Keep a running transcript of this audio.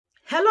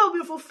Hello,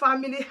 beautiful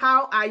family.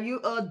 How are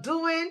you all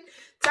doing?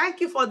 Thank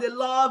you for the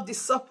love, the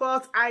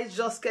support. I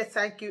just can't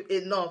thank you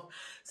enough.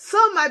 So,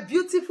 my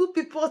beautiful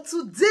people,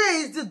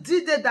 today is the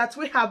day that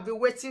we have been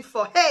waiting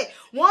for. Hey,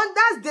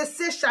 wonders they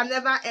say shall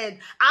never end.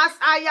 As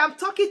I am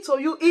talking to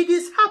you, it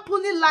is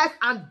happening live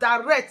and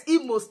direct.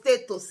 Imo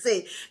State to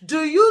say,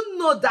 do you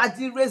know that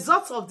the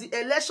results of the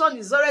election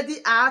is already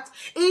out?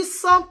 In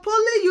some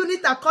polling unit,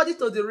 according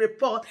to the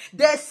report,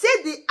 they say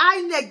the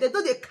INEC,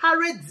 they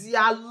carry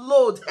their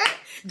load. Hey,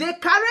 they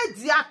carry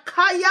their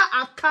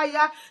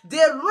kaya, they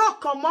run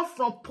come off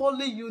from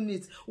polling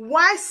units.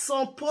 Why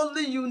some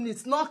polling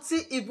units,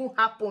 nothing even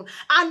happen?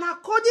 And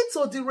according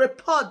to the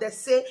report, they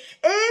say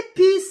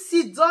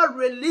APC don't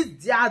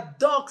release their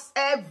dogs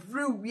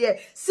everywhere.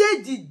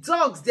 Say the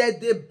dogs they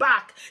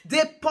back,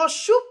 they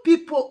pursue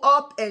people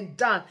up and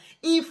down.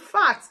 In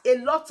fact, a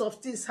lot of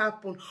things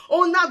happen.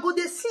 Oh, now go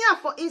they see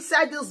for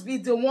inside this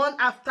video one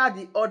after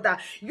the other.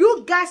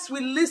 You guys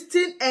will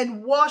listen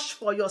and watch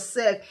for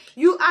yourself.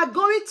 You are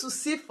going to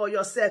see for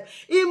yourself.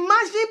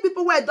 Imagine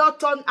people where don't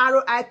turn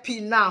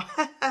RIP now.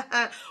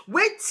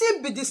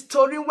 Waiting be the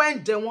story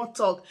when they won't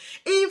talk.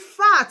 In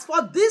fact,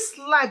 for this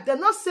life, they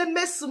not say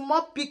me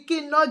small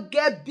picking, not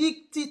get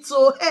big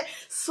tito. Hey,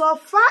 so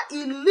far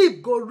in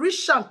live go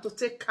reach out to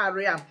take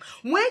career.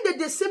 When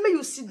they say me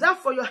you sit down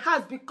for your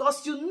house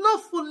because you know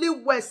fully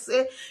well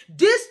say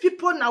these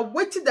people now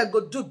waiting they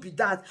go do be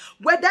that.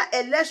 Whether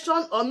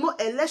election or no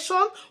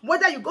election,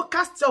 whether you go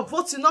cast your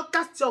vote, you not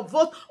cast your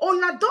vote,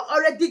 una don't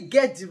already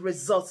get the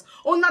results.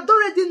 Una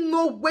don't already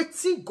know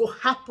waiting go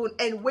happen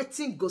and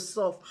waiting go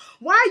solve.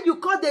 Why you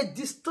call they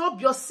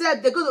disturb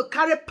yourself? They go to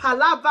carry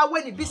palaver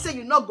when it be say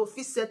you not go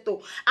fit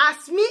settle.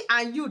 As me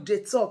and you they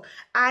talk,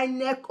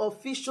 INEC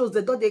officials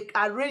they don't they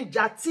arrange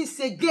that things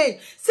again.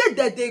 Say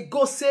that they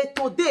go say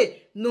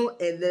today no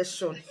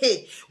election.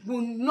 Hey,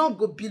 we not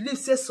go believe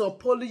say some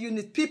polling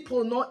unit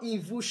people not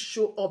even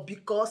show up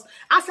because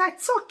as I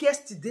talk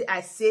yesterday,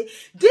 I say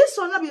this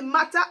will not be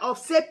matter of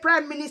say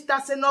prime minister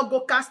say not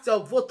go cast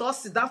your vote or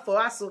sit down for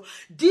us. So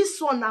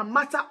this one a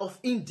matter of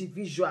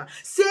individual.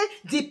 Say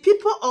the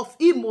people of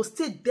Imo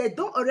State they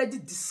don't already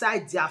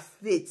decide their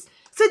fate.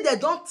 Say they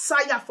don't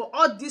tire for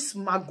all this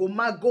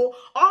mago,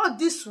 all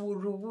this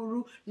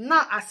wuru.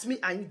 Now as me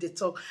and you they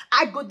talk,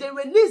 I go they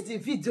release the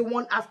video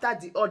one after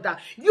the other.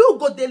 You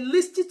go they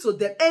listen to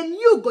them and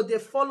you go they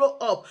follow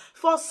up.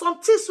 For some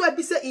things where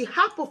be say it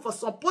happen for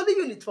some polling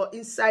unit for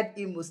inside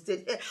Imo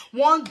State.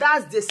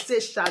 Wonders they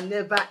say shall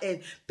never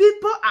end.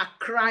 People are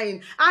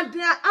crying and they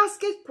are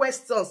asking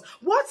questions.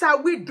 What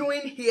are we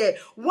doing here?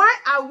 Why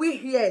are we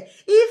here?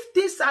 If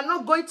things are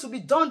not going to be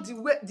done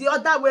the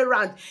other way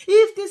around,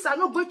 if things are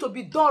not going to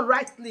be done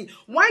rightly,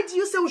 why do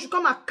you say we should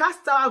come and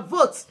cast our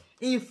votes?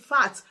 In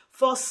fact,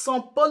 for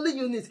some polling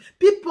units,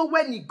 people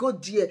when you go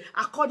there,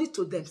 according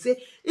to them,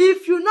 say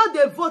if you know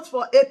they vote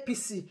for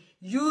APC,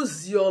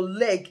 use your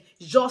leg,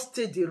 just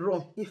stay the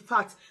run. In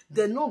fact,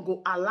 they not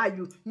go allow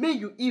you, may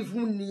you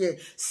even near.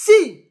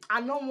 See,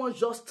 I don't want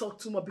just talk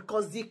too much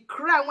because the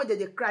cry when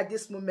they cry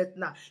this moment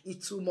now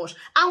is too much.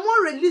 I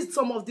want to release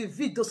some of the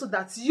videos so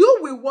that you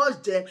will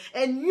watch them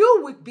and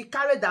you will be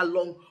carried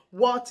along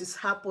what is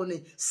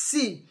happening.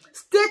 See,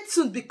 stay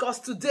tuned because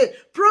today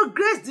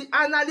Progress the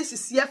Analyst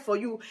is here for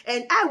you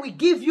and I will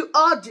give you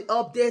all the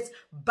updates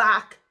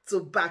back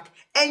to back.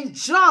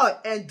 Enjoy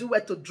and do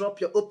it to drop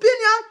your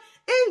opinion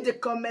in the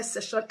comment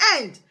section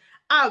and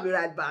I'll be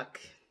right back.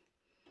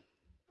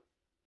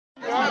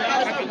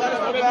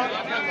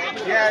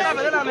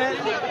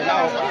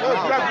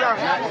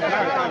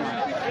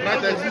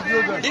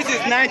 This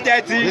is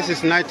 9:30. This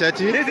is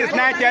 9:30. This is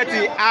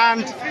 9:30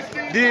 and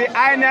the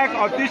INEC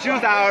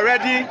officials are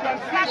already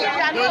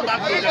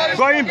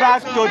going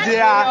back to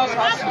their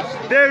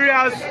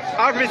various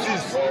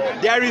offices.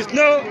 There is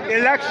no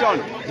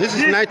election. This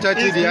is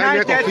 9:30. The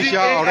INEC official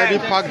already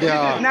packed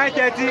their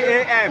 9:30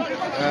 a.m.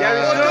 There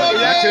is no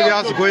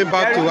materials going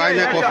back to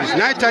INEC office.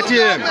 9:30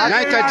 a.m.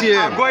 9:30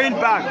 a.m. Going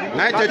back.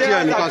 9:30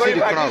 a.m. You can see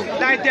the crowd.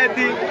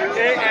 9:30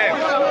 a.m.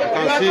 You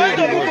can see the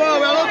We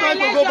are not trying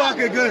to go back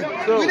again.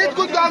 So, we need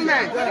good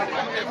government.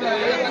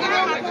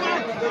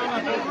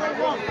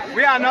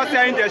 We are not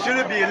saying there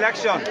shouldn't be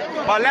election,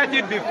 but let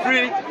it be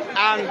free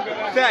and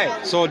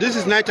fair. So this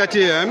is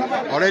 9:30 a.m.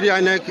 Already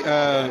INEC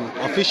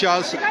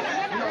officials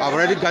have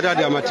already gathered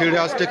their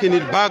materials, taking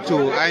it back to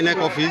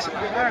INEC office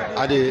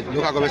at the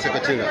local government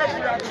secretariat.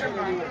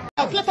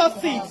 Let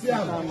us see.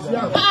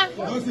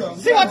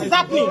 See what is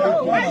happening.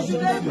 See,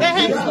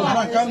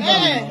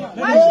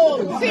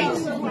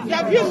 they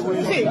are beautiful.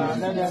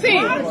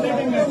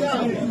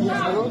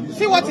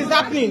 See what is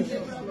happening.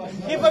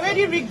 They've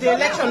already rigged the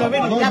election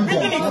already. They are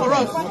bringing it for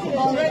us.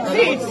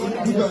 See it.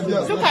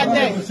 Look at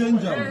them.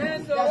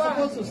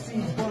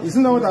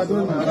 Isn't that what I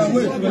don't know?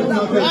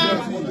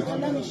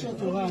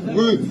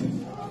 Good.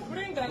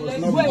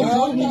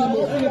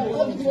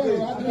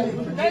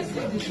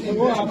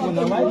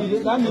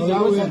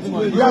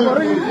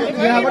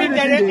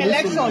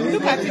 Election.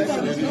 Look at it.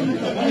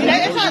 The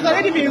election has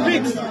already been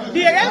rigged.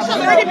 The election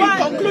has already been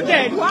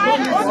concluded.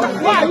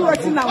 Why are you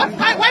waiting now?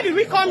 Why did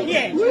we come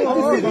here? Who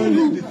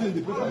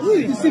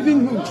is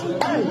deceiving you?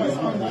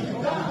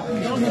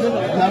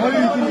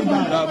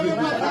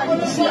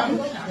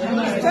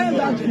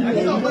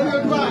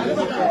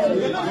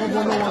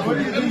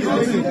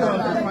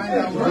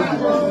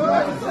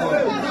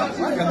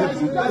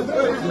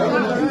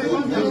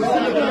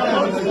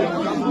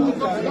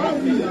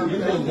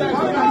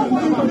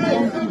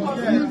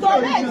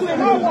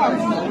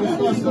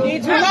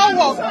 It will not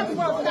work.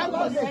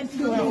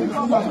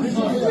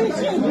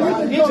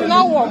 It will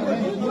not work.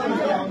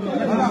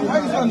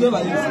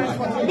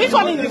 This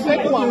one is the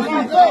fake one.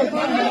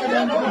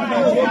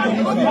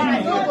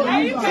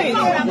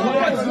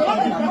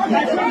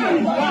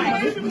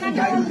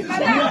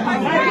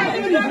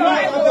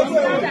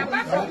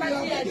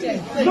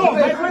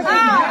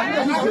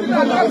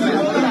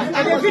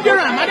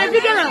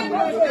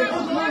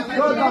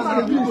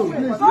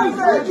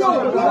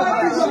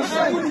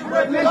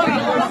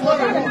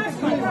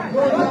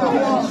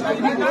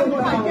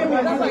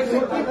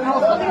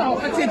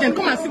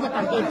 Come and see what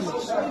I'm doing.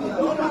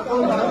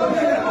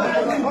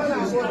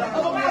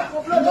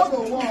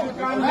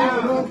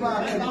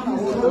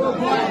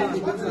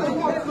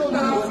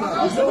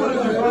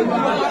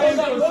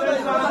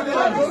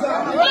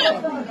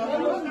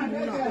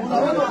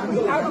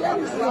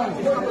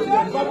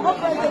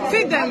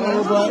 Feed them.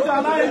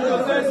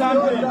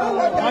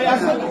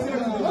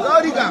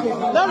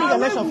 Now we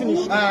election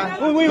finish.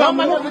 We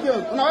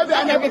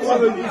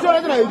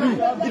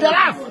They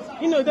laugh.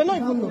 You know, they don't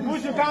even know. Who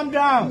should calm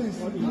down?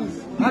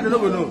 I don't know.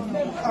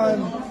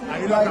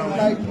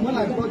 Like when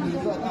I got the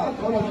result,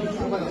 all of you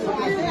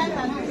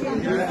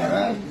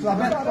so I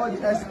met all the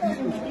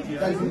SPO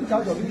that is in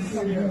charge of this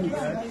unit.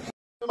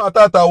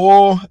 Matata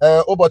wo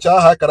ụbọchị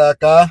akara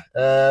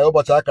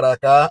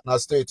aka na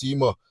steeti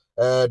Imo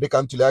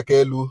dịka ntuli aka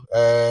elu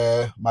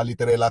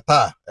maliterela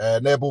taa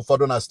n'ebe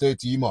ụfọdụ na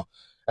steeti Imo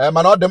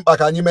mana ọ dị mkpa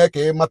ka anyị mee ka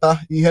ị mata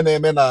ihe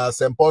na-eme na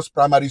St. Paul's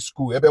Primary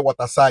School ebe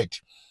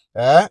Waterside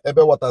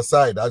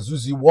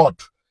Azuzi Ward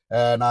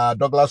na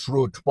Douglas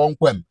Road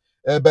kpọmkwem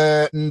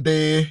ebe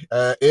ndị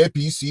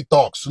APC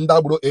talks ndị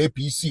agbụrụ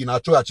APC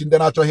na-achọghachi ndị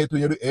na-achọghị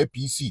ịtụnyere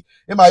APC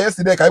ịma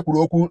yesterday ka anyị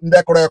kwuru okwu ndị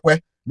kọrọ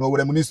ekwe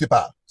n'Owerri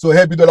Municipal so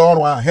ha ebidola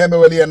ọrụ ahụ ha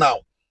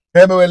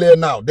emewelie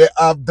now they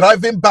are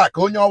driving back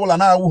onye ọbụla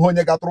na-awụghị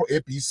onye gatụrụ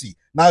APC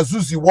na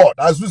Azuzi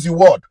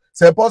Ward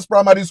St. Paul's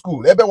Primary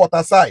School ebe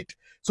Waterside.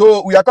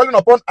 So we are calling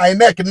upon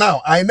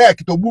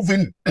INEC to move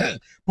in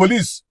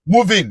police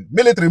move in,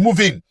 military move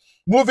in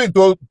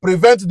to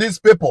prevent these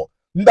people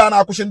ndị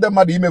na-akwụsị ndị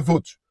mmadụ ime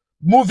vote.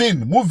 Move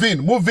in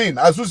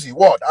Azuzi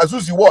Ward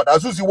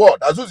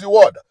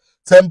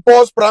St.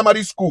 Paul's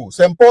Primary School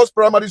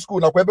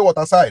na Kwebe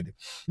Waterside.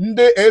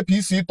 The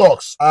APC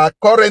talks are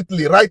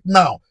currently right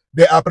now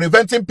they are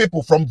preventing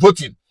people from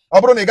voting.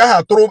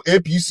 Through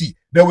APC,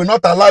 they will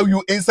not allow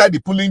you inside the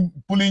polling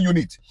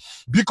unit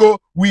because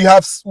we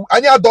have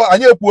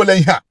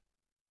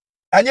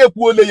anya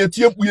kwuole ye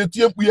tie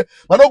mkpuye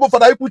mana ogo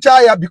fada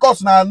ipucha ya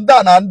because na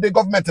ndị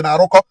government na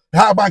arụkọ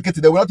ha bank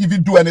they will not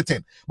even do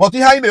anything. But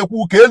ihe anyị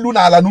na-ekwu ka elu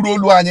na ala nuru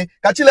olu anyị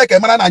ka Chineke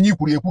mara na anyị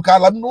kwuru ekwu ka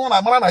ala nuru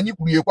na mara na anyị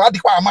kwuru ekwu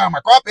adịkwa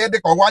ama ka ọ pe dị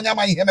ka ọgwa anya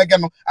ma ihe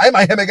megenu anyị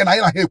ma ihe megenu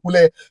anyị na ha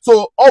ekwule.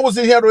 So always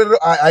ihe rere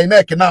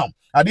INEC now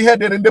adịghị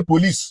dere ndị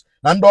police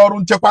na ndị ọrụ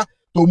nchekwa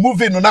to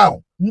move in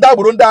now. Ndị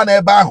agbụrụ ndị a na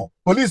ebe ahụ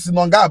police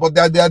no nga but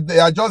they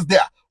are just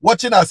there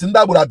watching us. Ndị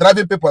agbụrụ are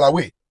driving people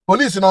away.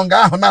 Police no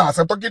nga ahụ now as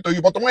I'm talking to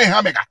you but when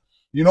hamega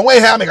they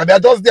are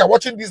just there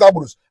watching these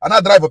abrus and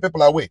not drive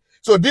people away.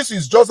 So this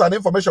is just an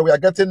information we are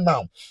getting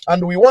now,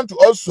 and we want to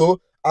also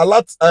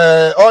alert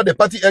all the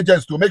party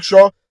agents to make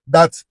sure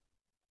that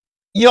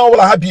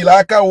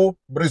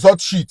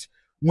result sheet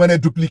when a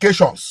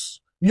duplications.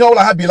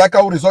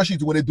 Result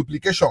sheet when a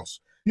duplications.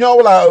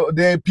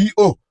 The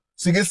PO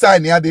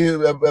sign here,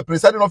 the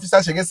presiding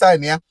officer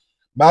sign here,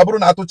 Mabru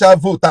Natucha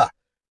voter.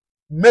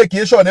 Make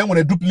sure they want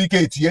to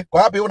duplicate here.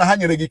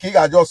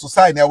 Just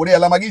sign while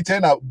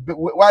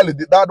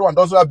that one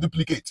doesn't have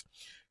duplicate.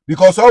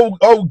 Because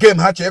all game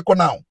hatch echo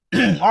now.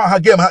 All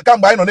game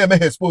come by no name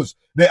expose.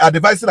 They are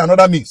devising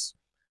another means.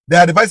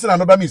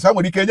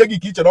 Somebody can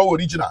each and all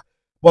original.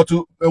 But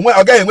when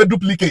again we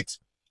duplicate.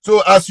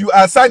 So as you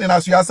are signing,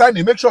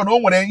 make sure no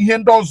one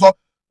also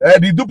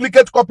the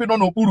duplicate copy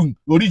no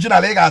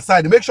original ega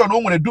sign. Make sure no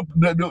one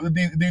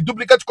the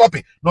duplicate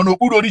copy no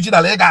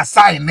original ega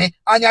sign.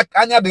 Anya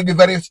they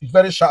very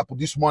sharp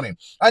this morning.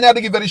 Anya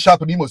they very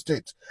sharp in Imo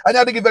State.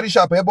 Anya they very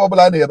sharp at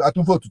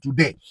vote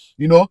today.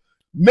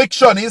 Make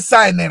sure they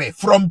sign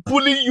from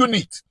polling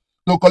unit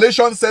to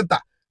collection center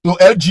to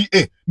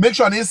LGA. Make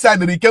sure they sign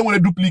they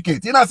can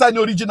duplicate. In assign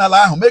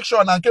original make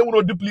sure na can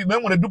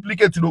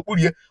duplicate to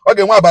okay,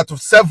 what about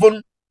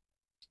 7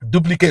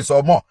 duplicates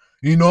or more?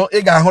 So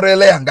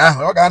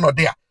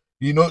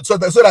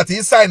that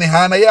he sign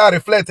a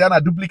reflect and a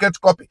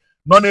duplicate copy.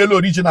 non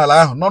original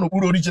ah, non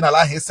original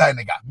ah sign.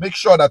 Make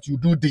sure that you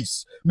do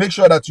this. Make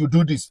sure that you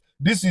do this.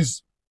 This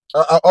is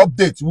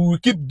update. We will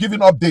keep giving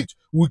update.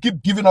 We will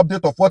keep giving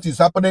update of what is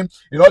happening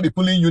in all the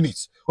polling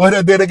units.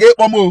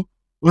 081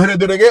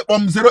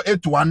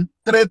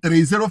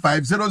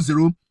 3305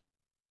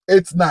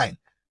 0089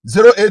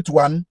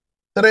 081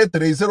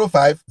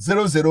 3305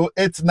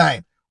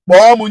 0089.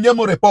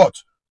 Report.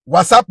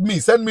 WhatsApp me,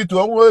 send me to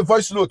a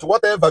voice note,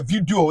 whatever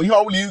video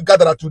you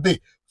gather today.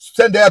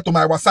 Send there to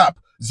my WhatsApp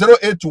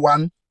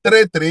 081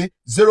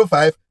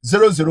 3305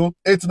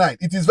 0089.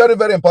 It is very,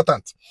 very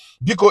important.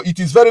 Because it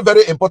is very,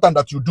 very important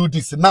that you do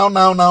this now.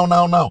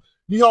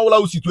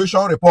 You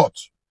situation report.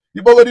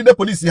 If already the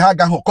police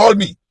call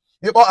me.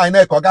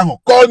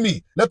 Call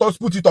me. Let us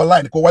put it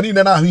online.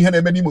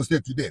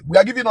 Today. We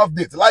are giving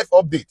update, live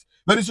update.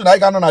 Very soon I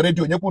got on a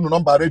radio,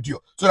 number radio,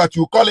 so that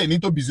you call in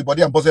into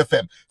Busybody and Buzz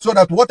FM. So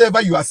that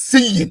whatever you are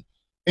seeing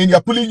in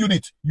your polling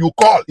unit, you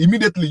call.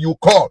 Immediately you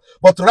call.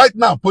 But right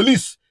now,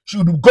 police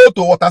should go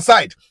to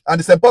Waterside and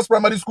the St. Paul's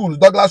Primary School,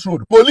 Douglas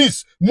Road.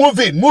 Police,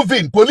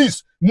 moving.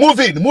 Police,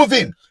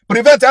 moving.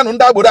 Prevent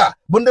Anundabuda.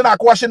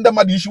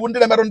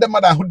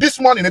 This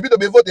morning, a bit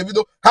of a vote,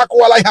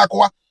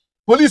 Hakwa.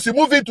 Police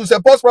moving to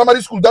St. Paul's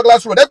Primary School,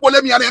 Douglas Road.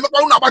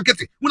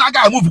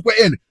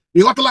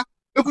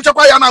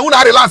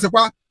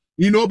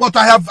 You know, but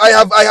I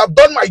have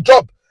done my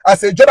job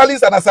as a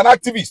journalist and as an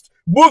activist.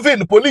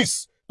 Moving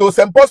police to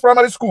St. Paul's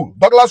Primary School,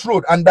 Douglas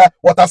Road, and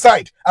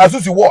Waterside,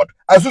 Azusi Ward.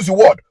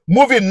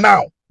 Moving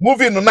now.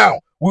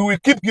 We will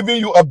keep giving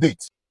you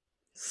updates.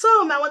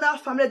 So, my wonderful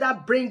family,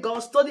 that brings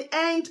us to the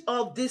end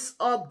of this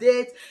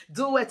update.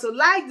 Do it to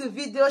like the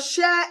video,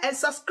 share, and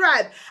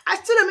subscribe. I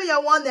still remain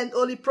your one and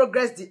only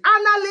Progress the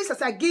Analyst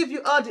as I give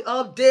you all the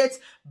updates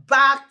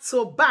back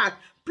to back.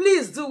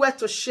 Please do well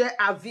to share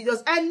our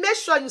videos and make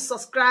sure you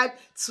subscribe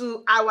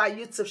to our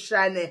YouTube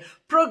channel,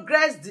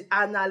 Progress the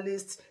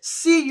Analyst.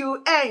 See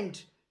you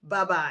and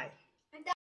bye-bye.